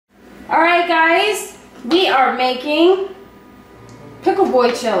Alright guys, we are making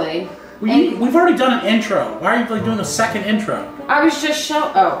Pickleboy chili. We've already done an intro. Why are you doing a second intro? I was just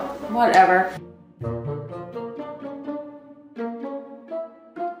showing, oh, whatever.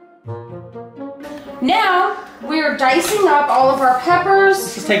 Now, we're dicing up all of our peppers,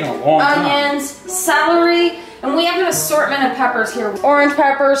 This is taking a long time. onions, celery, and we have an assortment of peppers here. Orange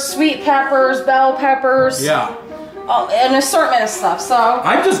peppers, sweet peppers, bell peppers. Yeah. Oh, an assortment of stuff, so.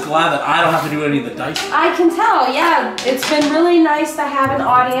 I'm just glad that I don't have to do any of the dicing. I can tell, yeah. It's been really nice to have an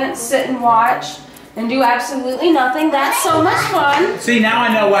audience sit and watch and do absolutely nothing. That's so much fun. See, now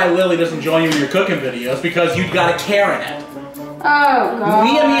I know why Lily doesn't join you in your cooking videos, because you've got a care in it. Oh, God.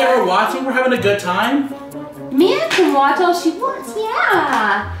 Me and Mia are watching, we're having a good time. Mia can watch all she wants,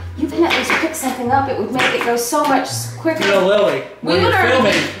 yeah. You can at least pick something up. It would make it go so much quicker. You know, Lily, when you're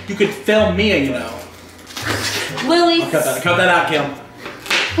filming, you could film Mia, you know. Lily. Cut that out, Kim.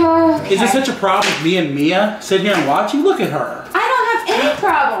 Okay. Is this such a problem with me and Mia sitting here and watching? Look at her. I don't have any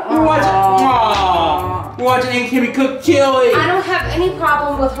problem. We're watching Aunt Kimmy cook chili. I don't have any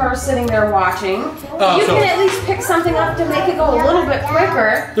problem with her sitting there watching. Oh, You so can at least pick something up to make it go a little bit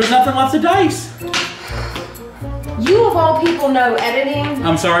quicker. there's nothing left to dice. You of all people know editing.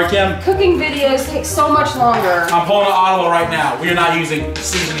 I'm sorry, Kim. Cooking videos take so much longer. I'm pulling an audible right now. We are not using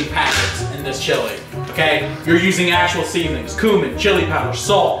seasoning packets in this chili, okay? You're using actual seasonings. Cumin, chili powder,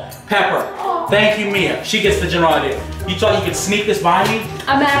 salt, pepper. Thank you, Mia. She gets the general idea. You thought you could sneak this by me?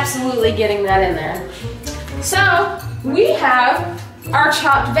 I'm absolutely getting that in there. So, we have our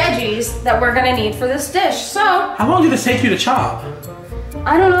chopped veggies that we're gonna need for this dish. So, How long did this take you to chop?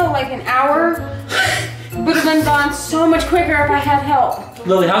 I don't know, like an hour? Would have been gone so much quicker if I had help.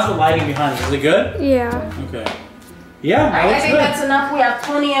 Lily, how's the lighting behind you? Is it good? Yeah. Okay. Yeah, that I looks think good. that's enough. We have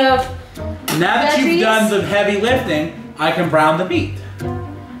plenty of Now that veggies. you've done the heavy lifting, I can brown the meat.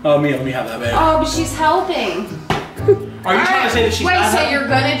 Oh, Mia, let me have that, baby. Oh, but she's helping. Are you trying to say that she's Wait, not so helping? you're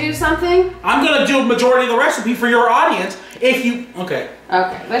gonna do something? I'm gonna do a majority of the recipe for your audience if you, okay.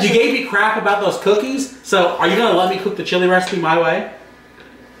 Okay. Let's You gave me crap about those cookies, so are you gonna let me cook the chili recipe my way?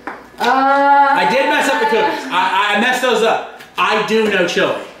 I did mess up the cookies. I messed those up. I do know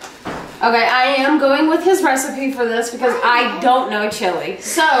chili. Okay, I am going with his recipe for this because I don't know chili.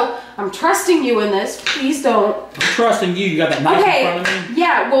 So, I'm trusting you in this. Please don't. I'm trusting you. You got that knife in front of me?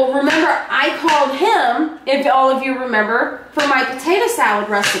 Yeah, well remember I called him, if all of you remember, for my potato salad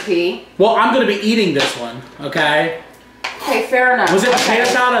recipe. Well, I'm gonna be eating this one, okay? Okay, fair enough. Was it Okay. potato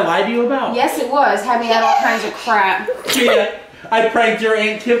salad I lied to you about? Yes, it was. Had me at all kinds of crap. Yeah. I pranked your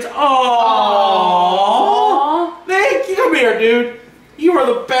Aunt Kim's. Aww. Thank you. Come here, dude. You are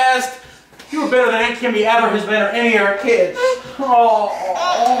the best. You were better than Aunt Kimmy ever has been or any of our kids.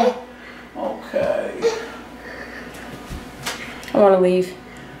 Oh. Okay. I want to leave.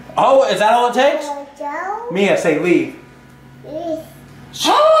 Oh, is that all it takes? Mia, say leave. Oh!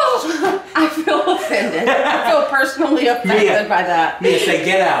 I feel offended. I feel personally offended by that. Mia, say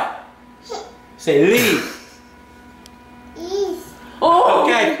get out. Say leave. Oh.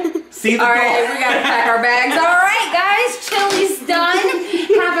 Okay. See the All door. right, we gotta pack our bags. All right, guys, chili's done.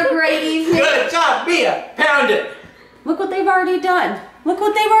 Have a great evening. Good job, Mia. Pound it. Look what they've already done. Look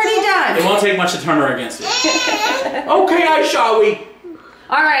what they've already It done. won't take much to turn her against you. Okay, I shall we.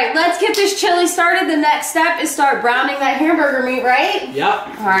 All right, let's get this chili started. The next step is start browning that hamburger meat, right? Yep.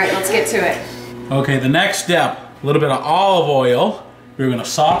 All right, let's get to it. Okay, the next step, a little bit of olive oil. We're gonna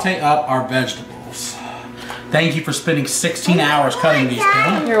saute up our vegetables. Thank you for spending 16 hours cutting these,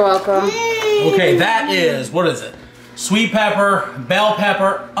 Kim. You're welcome. Okay, that is, what is it? Sweet pepper, bell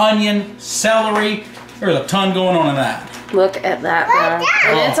pepper, onion, celery. There's a ton going on in that. Look at that, bro.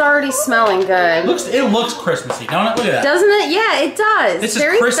 And it's already smelling good. It looks Christmassy, don't it? Look at that. Doesn't it? Yeah, it does. This is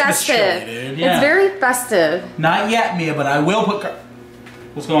very Christmas festive. chili, dude. Yeah. It's very festive. Not yet, Mia, but I will put...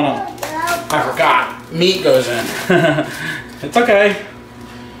 What's going on? I forgot. Meat goes in. It's okay.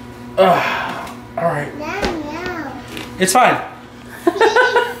 All right. It's fine.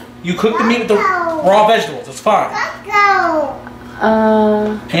 You cook the meat with the raw vegetables. It's fine.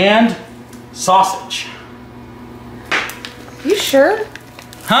 And sausage. You sure?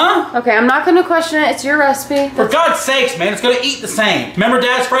 Huh? Okay, I'm not gonna question it. It's your recipe. For God's sakes, man, it's gonna eat the same. Remember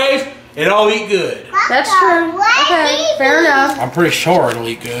Dad's phrase? It'll eat good. That's true. Okay, fair enough. I'm pretty sure it'll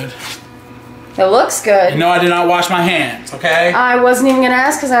eat good. It looks good. No, I did not wash my hands, okay? I wasn't even gonna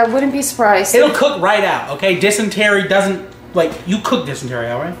ask because I wouldn't be surprised. It'll cook right out, okay? Dysentery doesn't, like, you cook dysentery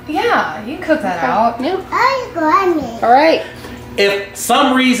out, right? Yeah, you cook that out. Yeah. All right. If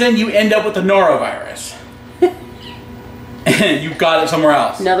some reason you end up with the norovirus, and you got it somewhere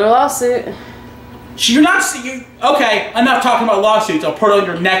else. Another lawsuit. You're not. Okay, enough talking about lawsuits. I'll put on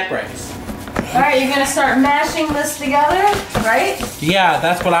your neck brace. All right, you're gonna start mashing this together, right? Yeah,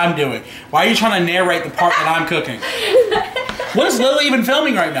 that's what I'm doing. Why are you trying to narrate the part that I'm cooking? What is Lily even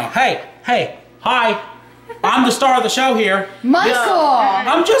filming right now? Hey, hi. I'm the star of the show here. Michael!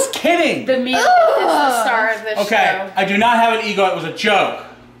 I'm just kidding. The meat is the star of this show. Okay, I do not have an ego. It was a joke.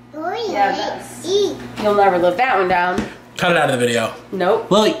 Yeah, you'll never live that one down. Cut it out of the video. Nope.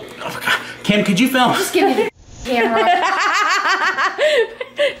 Lily, oh my God. Kim, could you film? Just give me the camera.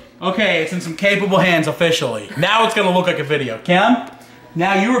 Okay, it's in some capable hands officially. Now it's gonna look like a video. Kim,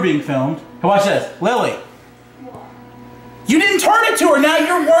 now you were being filmed. Hey, watch this. Lily. You didn't turn it to her. Now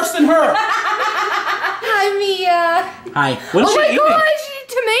you're worse than her. Hi, Mia. Hi. What is Oh she my eating? gosh, she eat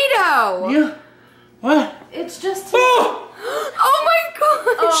tomato. Yeah. What? It's just. Oh! Oh my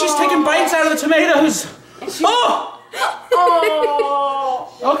god. She's taking bites out of the tomatoes. Oh!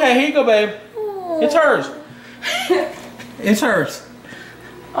 Oh. Okay, here you go, babe. It's hers. It's hers.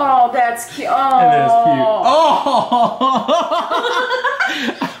 Oh, that's cute. Oh. It is cute.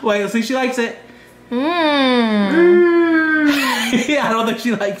 Oh! Wait, let's see if she likes it. Yeah, I don't think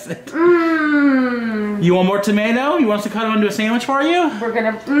she likes it. You want more tomato? You want us to cut it into a sandwich for you? We're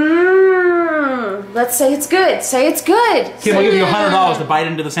gonna. Let's say it's good. Say it's good. Kim, I'll give you $100 to bite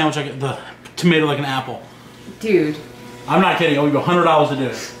into the sandwich like the tomato like an apple. Dude. I'm not kidding. I'll give you $100 to do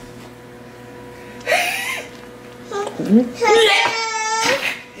it.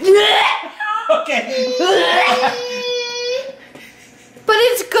 Okay. But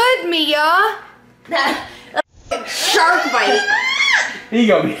it's good, Mia. Shark bite. Here you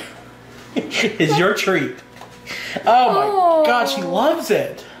go, Mia. It's your treat. Oh my God, she loves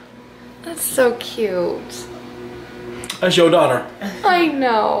it. That's so cute. That's your daughter. I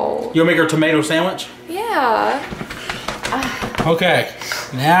know. You'll make her a tomato sandwich? Yeah. Okay.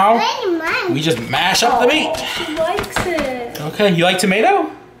 Now, we just mash up the meat. She likes it. Okay, you like tomato?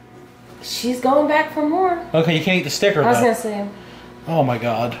 She's going back for more. Okay, you can't eat the sticker I was though. gonna say. Oh my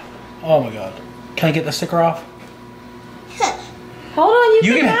God. Oh my God. Can I get the sticker off? Hold on,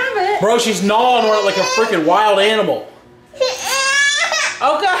 you can have it. Bro, she's gnawing on it like a freaking wild animal.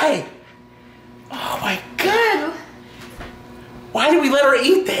 Okay. Oh my God. Why did we let her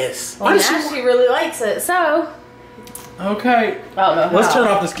eat this? Well, now she really likes it, so. Okay. I don't know. Let's turn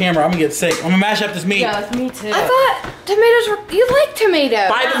off this camera. I'm gonna get sick. I'm gonna mash up this meat. Yeah, me too. I thought tomatoes were. You like tomatoes.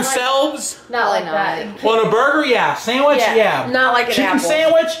 By themselves? Not like Probably that. On a burger? Yeah. Sandwich? Yeah, Yeah. not like an Chicken apple.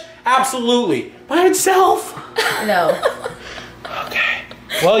 sandwich? Absolutely. By itself? No. Okay.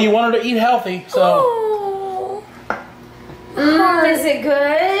 Well, you want her to eat healthy, so. Oh. Is it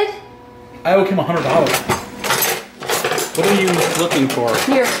good? I owe him $100. What are you looking for?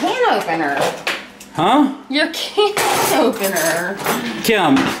 Your can opener. Huh? Your can opener.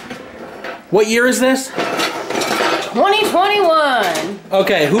 Kim, what year is this? 2021.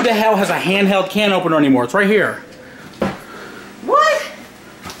 Okay, who the hell has a handheld can opener anymore? It's right here. What?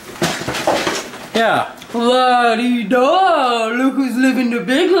 Yeah. La-dee-da, look who's living the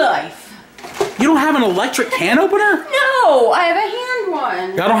big life. You don't have an electric can opener? No, I have a hand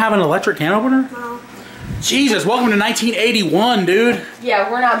one. Y'all don't have an electric can opener? No. Jesus, welcome to 1981, dude.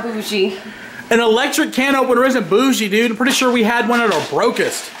 Yeah, we're not bougie. An electric can opener isn't bougie, dude. I'm pretty sure we had one at our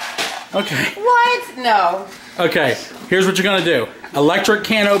brokest. Okay. What? No. Okay, here's what you're gonna do. Electric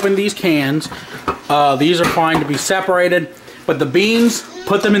can open these cans. These are fine to be separated, but the beans,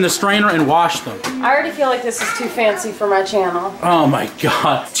 put them in the strainer and wash them. I already feel like this is too fancy for my channel. Oh my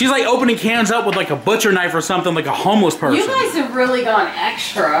God. She's like opening cans up with like a butcher knife or something, like a homeless person. You guys have really gone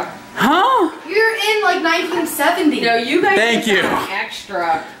extra. Huh? You're in like 1970. No, you guys Thank have you. gone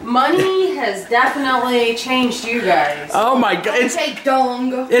extra. Money has definitely changed you guys. Oh my God. It's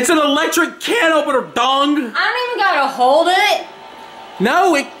an electric can opener, dong. I don't even gotta hold it.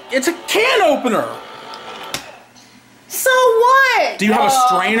 No, it's a can opener. So what? Do you have a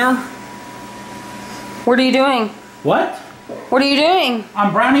strainer? What are you doing? What? What are you doing?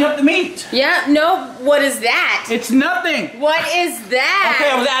 I'm browning up the meat. Yeah, no, what is that? It's nothing. What is that? Okay,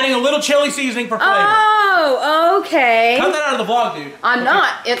 I was adding a little chili seasoning for flavor. Oh, okay. Cut that out of the vlog, dude. I'm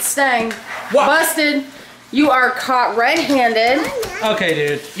not. It's staying. What? Busted. You are caught red-handed. Okay,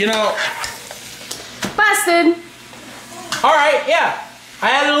 dude. You know. Busted. All right, yeah. I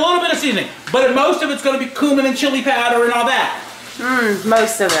added a little bit of seasoning, but most of it's going to be cumin and chili powder and all that.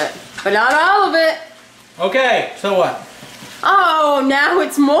 Most of it, but not all of it. Okay, so what? Oh, now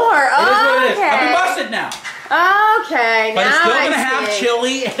it's more. It is what it is. I've been busted now. Okay, But now it's still I going to have see.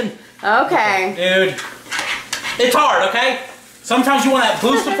 chili and... Okay. Dude, it's hard, okay? Sometimes you want to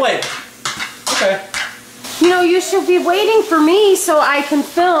boost the flavor. Okay. You know, you should be waiting for me so I can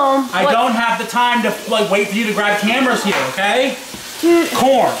film. I don't have the time to like wait for you to grab cameras here, okay? Dude.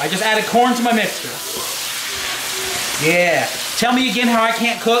 Corn. I just added corn to my mixture. Yeah. Tell me again how I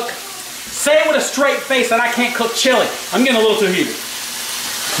can't cook. Say it with a straight face that I can't cook chili. I'm getting a little too heated.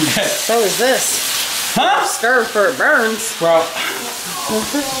 So is this. Huh? Stir for it burns. Bro.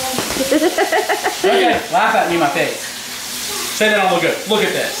 Okay, laugh at me in my face. Say that don't look good. Look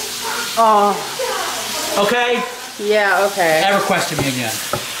at this. Oh. Okay? Yeah, okay. Ever question me again.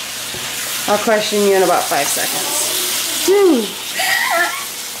 I'll question you in about 5 seconds. Dude.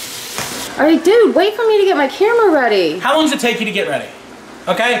 Alright, dude, wait for me to get my camera ready. How long does it take you to get ready?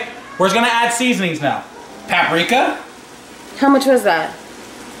 Okay? We're just gonna add seasonings now. Paprika. How much was that?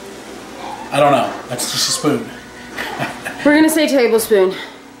 I don't know. That's just a spoon. We're gonna say tablespoon.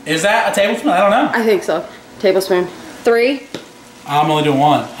 Is that a tablespoon? I don't know. I think so. Tablespoon. 3. I'm only doing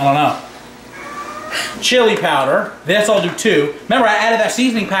 1. I don't know. Chili powder. This I'll do 2. Remember, I added that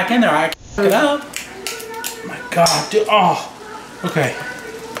seasoning pack in there. I picked it up. Oh my God, dude. Oh. Okay.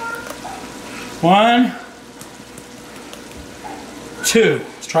 1, 2.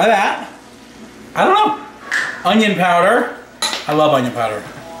 Let's try that. I don't know. Onion powder. I love onion powder.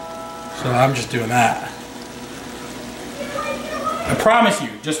 So I'm just doing that. I promise you.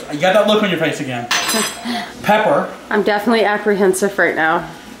 Just, you got that look on your face again. Pepper. I'm definitely apprehensive right now.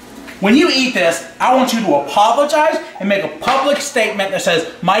 When you eat this, I want you to apologize and make a public statement that says,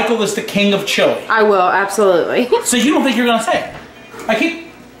 Michael is the king of chili. I will, absolutely. So you don't think you're gonna say it? I keep,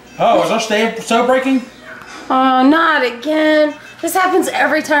 oh, is our stove breaking? Oh, not again. This happens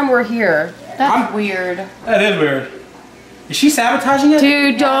every time we're here. That's weird. That is weird. Is she sabotaging it?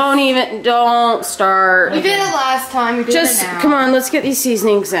 Dude, don't start. We did it last time. We did Just, it now. come on, let's get these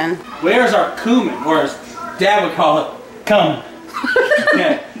seasonings in. Where's our cumin? Or as Dad would call it, cumin.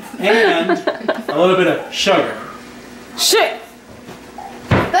 Okay. And a little bit of sugar. Shit.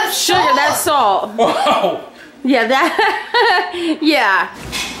 That's Sugar, salt. that's salt. Whoa! Yeah, that, yeah.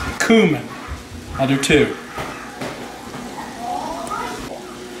 Cumin. I'll do 2.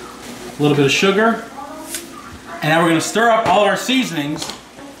 A little bit of sugar. And now we're gonna stir up all our seasonings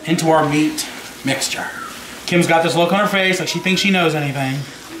into our meat mixture. Kim's got this look on her face like she thinks she knows anything.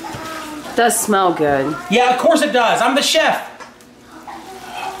 Does smell good. Yeah, of course it does. I'm the chef.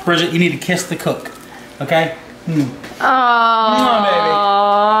 Bridget, you need to kiss the cook. Okay? Aww.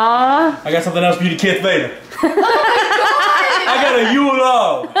 I got something else for you to kiss later. I got a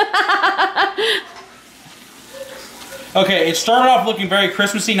Yule. Okay, it started off looking very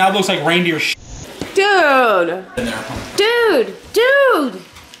Christmassy. Now it looks like reindeer shit. Dude. In there. Dude.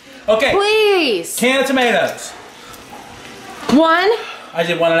 Okay. Please. Can of tomatoes. 1. I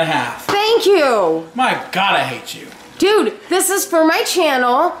did 1.5. Thank you. My God, I hate you. Dude, this is for my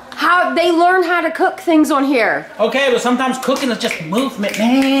channel. How they learn how to cook things on here. Okay, but sometimes cooking is just movement,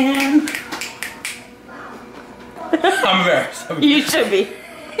 man. I'm embarrassed. You should be.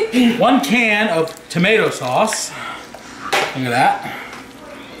 1 can of tomato sauce. Look at that.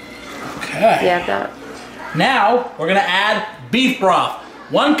 Okay. Yeah, that. Now we're gonna add beef broth.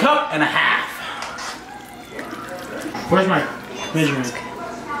 1.5 cups. Where's my measuring?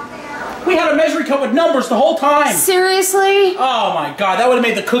 We had a measuring cup with numbers the whole time. Seriously? Oh my God, that would have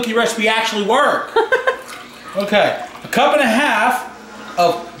made the cookie recipe actually work. Okay, 1.5 cups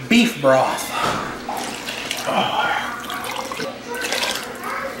of beef broth. Oh.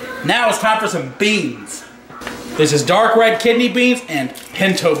 Now it's time for some beans. This is dark red kidney beans and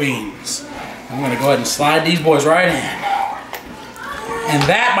pinto beans. I'm gonna go ahead and slide these boys right in. And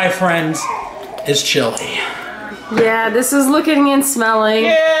that, my friends, is chili. Yeah, this is looking and smelling.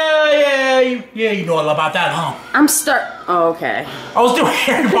 Yeah, you know all about that, huh? Oh, okay. I was doing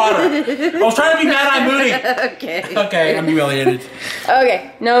Harry Potter. I was trying to be Mad-Eye Moody. Okay. Okay, I'm humiliated.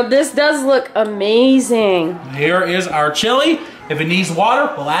 Okay, no, this does look amazing. Here is our chili. If it needs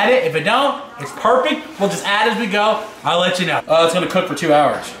water, we'll add it. If it don't, it's perfect. We'll just add as we go. I'll let you know. It's gonna cook for 2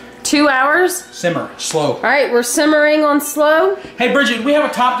 hours. 2 hours? Simmer, slow. All right, we're simmering on slow. Hey, Bridget, do we have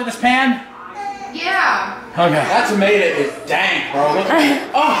a top to this pan? Yeah. Okay. That tomato is dank, bro. Look at that.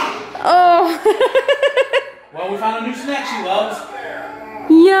 Oh. Oh. Well, we found a new snack she loves.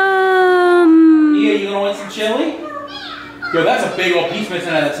 Yum. Yeah, you gonna want some chili? Yo, that's a big old piece missing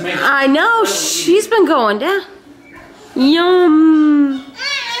out of that tomato. I know, she's been going down. Yum.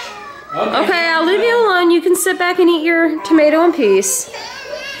 Okay, I'll leave you alone. You can sit back and eat your tomato in peace.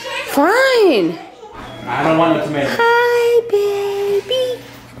 Fine. I don't want no tomato. Hi, baby.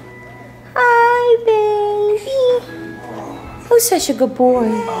 Hi, baby. Who's such a good boy?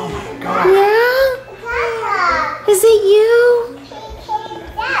 Oh my God. Yeah? Is it you?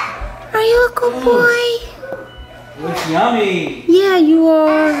 Are you a good boy? It's yummy. Yeah, you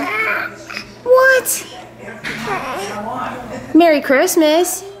are. What? Merry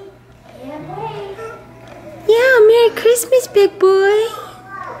Christmas. Yeah, Merry Christmas, big boy.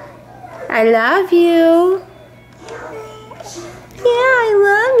 I love you. Yeah, I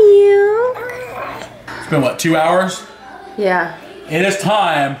love you. It's been what, 2 hours? Yeah. It is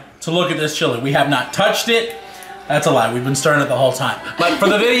time to look at this chili. We have not touched it. That's a lie. We've been stirring it the whole time. But for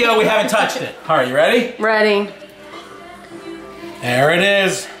the video, we haven't touched it. All right, you ready? Ready. There it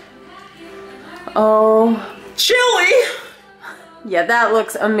is. Oh. Chili! Yeah, that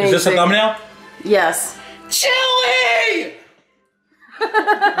looks amazing. Is this a thumbnail? Yes. Chili!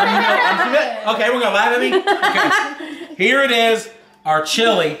 Okay, we're gonna laugh at me? Okay. Here it is, our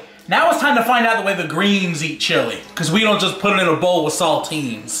chili. Now it's time to find out the way the greens eat chili, because we don't just put it in a bowl with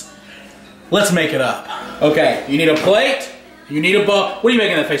saltines. Let's make it up. Okay, you need a plate, you need a bowl. What are you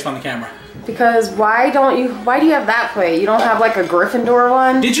making that face on the camera? Because why do you have that plate? You don't have like a Gryffindor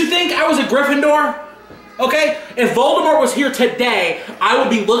one? Did you think I was a Gryffindor? Okay, if Voldemort was here today, I would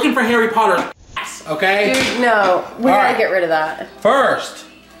be looking for Harry Potter's ass, okay? Dude, no, we gotta get rid of that. First,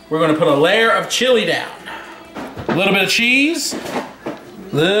 we're gonna put a layer of chili down. A little bit of cheese, a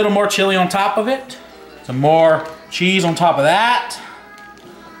little more chili on top of it, some more cheese on top of that.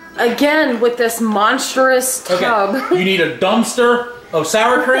 Again, with this monstrous tub. Okay. You need a dumpster of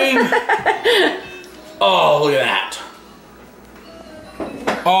sour cream. Oh, look at that.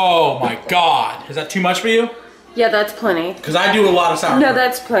 Oh my God. Is that too much for you? Yeah, that's plenty. Because I do a lot of sour cream. No,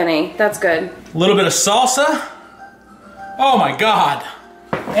 that's plenty. That's good. A little bit of salsa. Oh my God.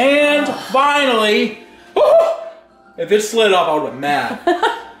 And finally, if it slid off, I would have been mad.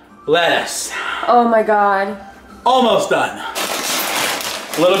 Lettuce. Oh my God. Almost done.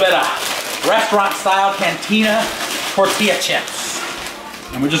 A little bit of restaurant style cantina tortilla chips.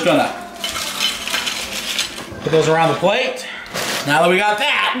 And we're just gonna put those around the plate. Now that we got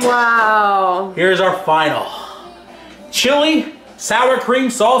that, wow. Here's our final. Chili, sour cream,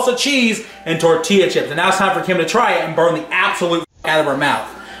 salsa, cheese, and tortilla chips. And now it's time for Kim to try it and burn the absolute out of her mouth.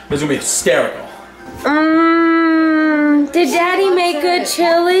 This is gonna be hysterical. Did Daddy make good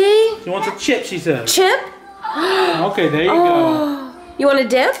chili? She wants a chip, she said. Chip? Okay, there you go. You want a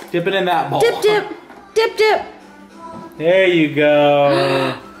dip? Dip it in that bowl. Dip, dip. Dip, dip. There you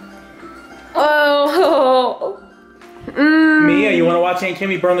go. Oh. Mia, you want to watch Aunt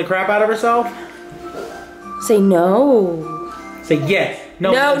Kimmy burn the crap out of herself? Say no. Say yes.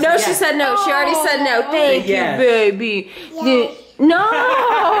 No, No, say no, yes. she said no. She already said no. Thank you, yes. baby. No.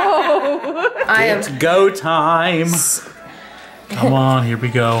 It's go time. Come on, here we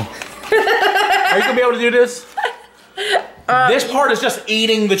go. Are you gonna be able to do this? This part is just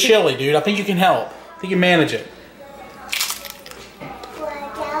eating the chili, dude. I think you can help. I think you can manage it.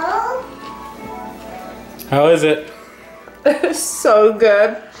 How is it? So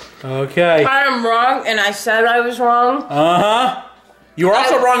good. Okay. I am wrong, and I said I was wrong. Uh-huh. You were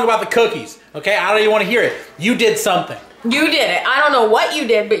also wrong about the cookies. Okay, I don't even want to hear it. You did something. You did it. I don't know what you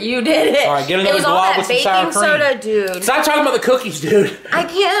did, but you did it. All right, get another It was all glob that with some sour baking cream. soda, dude. Stop talking about the cookies, dude. I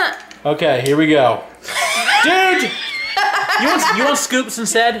can't. Okay, here we go. Dude! You want scoops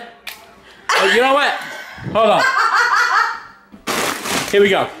instead? Oh, you know what? Hold on. Here we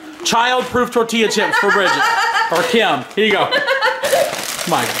go. Child-proof tortilla chips for Bridget. Or Kim. Here you go.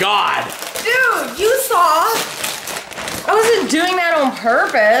 My God. Dude, you saw. I wasn't doing that on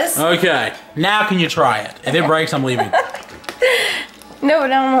purpose. Okay, now can you try it? If it breaks, I'm leaving. No, but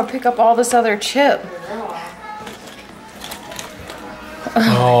now I'm gonna pick up all this other chip.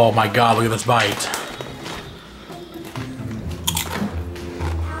 Oh my God, look at this bite.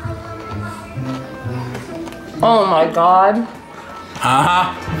 Oh my God.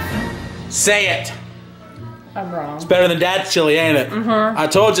 Uh-huh. Say it. I'm wrong. It's better than Dad's chili, ain't it? Mm-hmm. I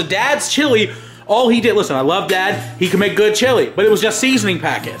told you, Dad's chili, all he did, listen, I love Dad, he can make good chili, but it was just seasoning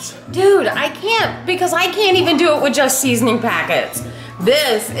packets. Dude, I can't, because I can't even do it with just seasoning packets.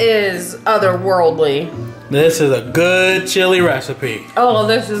 This is otherworldly. This is a good chili recipe. Oh,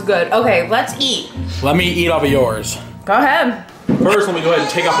 this is good. Okay, let's eat. Let me eat off of yours. Go ahead. First, let me go ahead and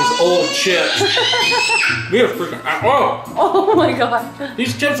take off these old chips. We have freaking, oh! Oh my God.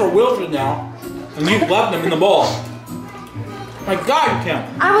 These chips are wilted now, and you've left them in the bowl. My God, Kim.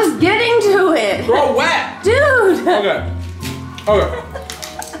 I was getting to it. They're all wet. Dude. Okay. Okay.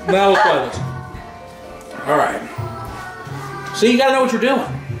 Now let's try this. All right. So you gotta know what you're doing.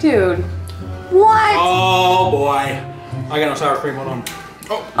 Dude. What? Oh boy. I got no sour cream. Hold on.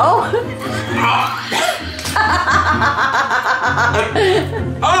 Oh. Oh.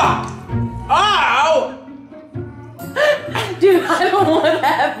 Ah! Ow! Dude, I don't want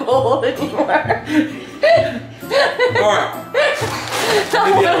that bowl anymore. Alright.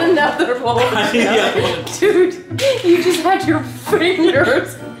 I want another bowl. I need the other one. Dude, you just had your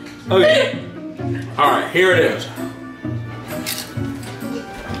fingers. Okay. Alright, here it is.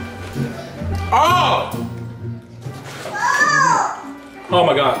 Oh! Oh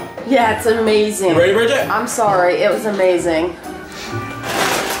my god. Yeah, it's amazing. You ready, Bridget? I'm sorry, it was amazing.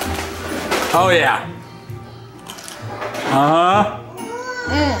 Oh yeah. Uh-huh.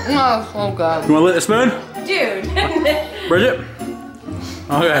 No, so good. You wanna lick the spoon? Dude. Bridget?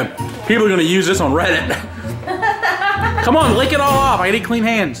 Okay. People are gonna use this on Reddit. Come on, lick it all off. I need clean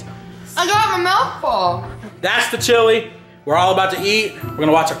hands. I got my mouth full. That's the chili. We're all about to eat. We're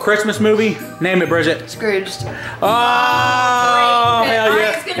gonna watch a Christmas movie. Name it, Bridget. Scrooged. Oh, hell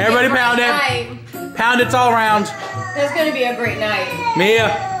yeah. It's gonna Everybody be a pound great it. night. Pound it all around. It's gonna be a great night. Mia,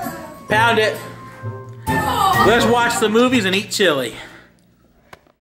 pound it. Let's watch the movies and eat chili.